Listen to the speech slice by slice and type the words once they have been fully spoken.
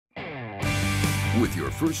With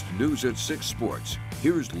your first News at 6 Sports,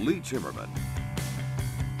 here's Lee Timmerman.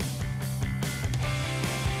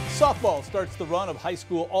 Softball starts the run of high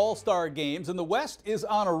school all-star games, and the West is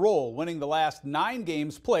on a roll, winning the last 9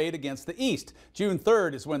 games played against the East. June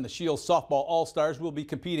 3rd is when the Shields softball all-stars will be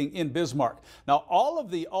competing in Bismarck. Now, all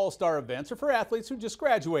of the all-star events are for athletes who just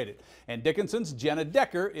graduated, and Dickinson's Jenna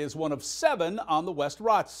Decker is one of 7 on the West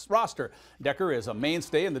roster. Decker is a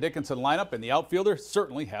mainstay in the Dickinson lineup, and the outfielder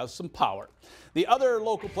certainly has some power. The other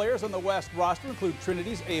local players on the West roster include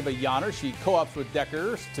Trinity's Ava Yonner. She co-ops with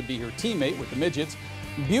Decker to be her teammate with the Midgets.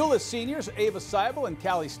 Beulah seniors Ava Seibel and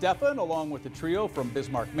Callie Stephan, along with the trio from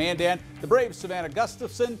Bismarck-Mandan, the Braves' Savannah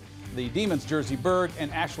Gustafson, the Demons' Jersey Berg,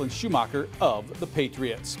 and Ashlyn Schumacher of the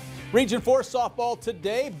Patriots. Region 4 softball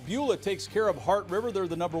today. Beulah takes care of Hart River. They're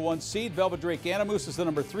the #1 seed. Velvet Drake Anamoose is the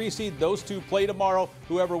 #3 seed. Those two play tomorrow.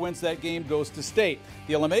 Whoever wins that game goes to state.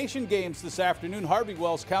 The elimination games this afternoon.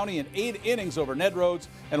 Harvey-Wells County in 8 innings over Ned Rhodes,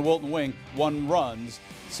 and Wilton Wing 1 runs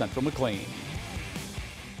Central McLean.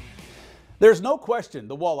 There's no question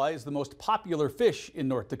the walleye is the most popular fish in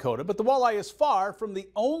North Dakota, but the walleye is far from the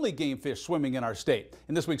only game fish swimming in our state.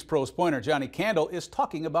 In this week's Pros Pointer, Johnny Candle is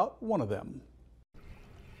talking about one of them.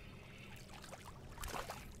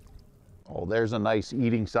 Oh, there's a nice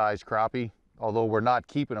eating size crappie, although we're not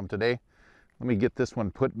keeping them today. Let me get this one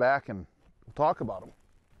put back and we'll talk about them.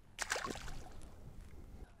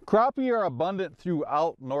 Crappie are abundant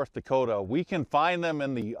throughout North Dakota. We can find them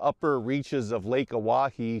in the upper reaches of Lake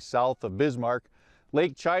Oahe south of Bismarck,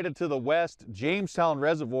 Lake Chida to the west, Jamestown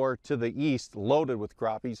Reservoir to the east, loaded with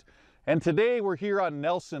crappies. And today we're here on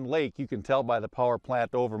Nelson Lake. You can tell by the power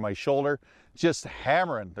plant over my shoulder, just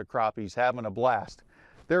hammering the crappies, having a blast.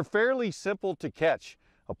 They're fairly simple to catch.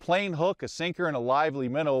 A plain hook, a sinker, and a lively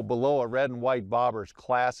minnow below a red and white bobber's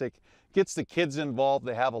classic. Gets the kids involved,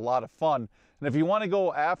 they have a lot of fun. And if you want to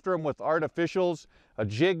go after them with artificials, a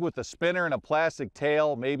jig with a spinner and a plastic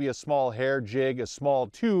tail, maybe a small hair jig, a small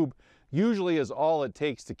tube, usually is all it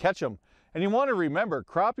takes to catch them. And you want to remember,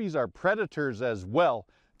 crappies are predators as well.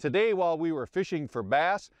 Today, while we were fishing for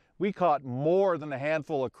bass, we caught more than a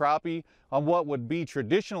handful of crappie on what would be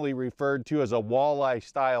traditionally referred to as a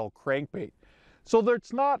walleye-style crankbait. So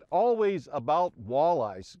it's not always about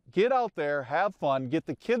walleyes. Get out there, have fun, get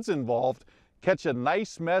the kids involved, catch a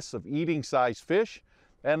nice mess of eating-sized fish,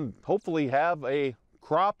 and hopefully have a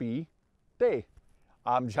crappie day.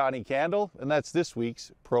 I'm Johnny Candle, and that's this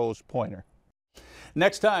week's Pros Pointer.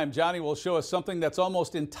 Next time, Johnny will show us something that's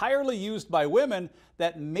almost entirely used by women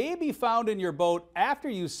that may be found in your boat after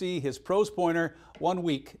you see his Pros Pointer 1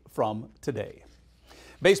 week from today.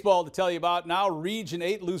 Baseball to tell you about now. Region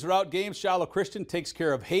 8 loser-out games. Shiloh Christian takes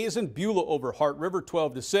care of Hazen. Beulah over Hart River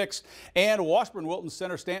 12-6. And Washburn-Wilton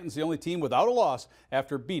Center Stanton's the only team without a loss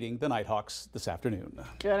after beating the Nighthawks this afternoon.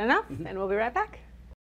 Good enough. And we'll be right back.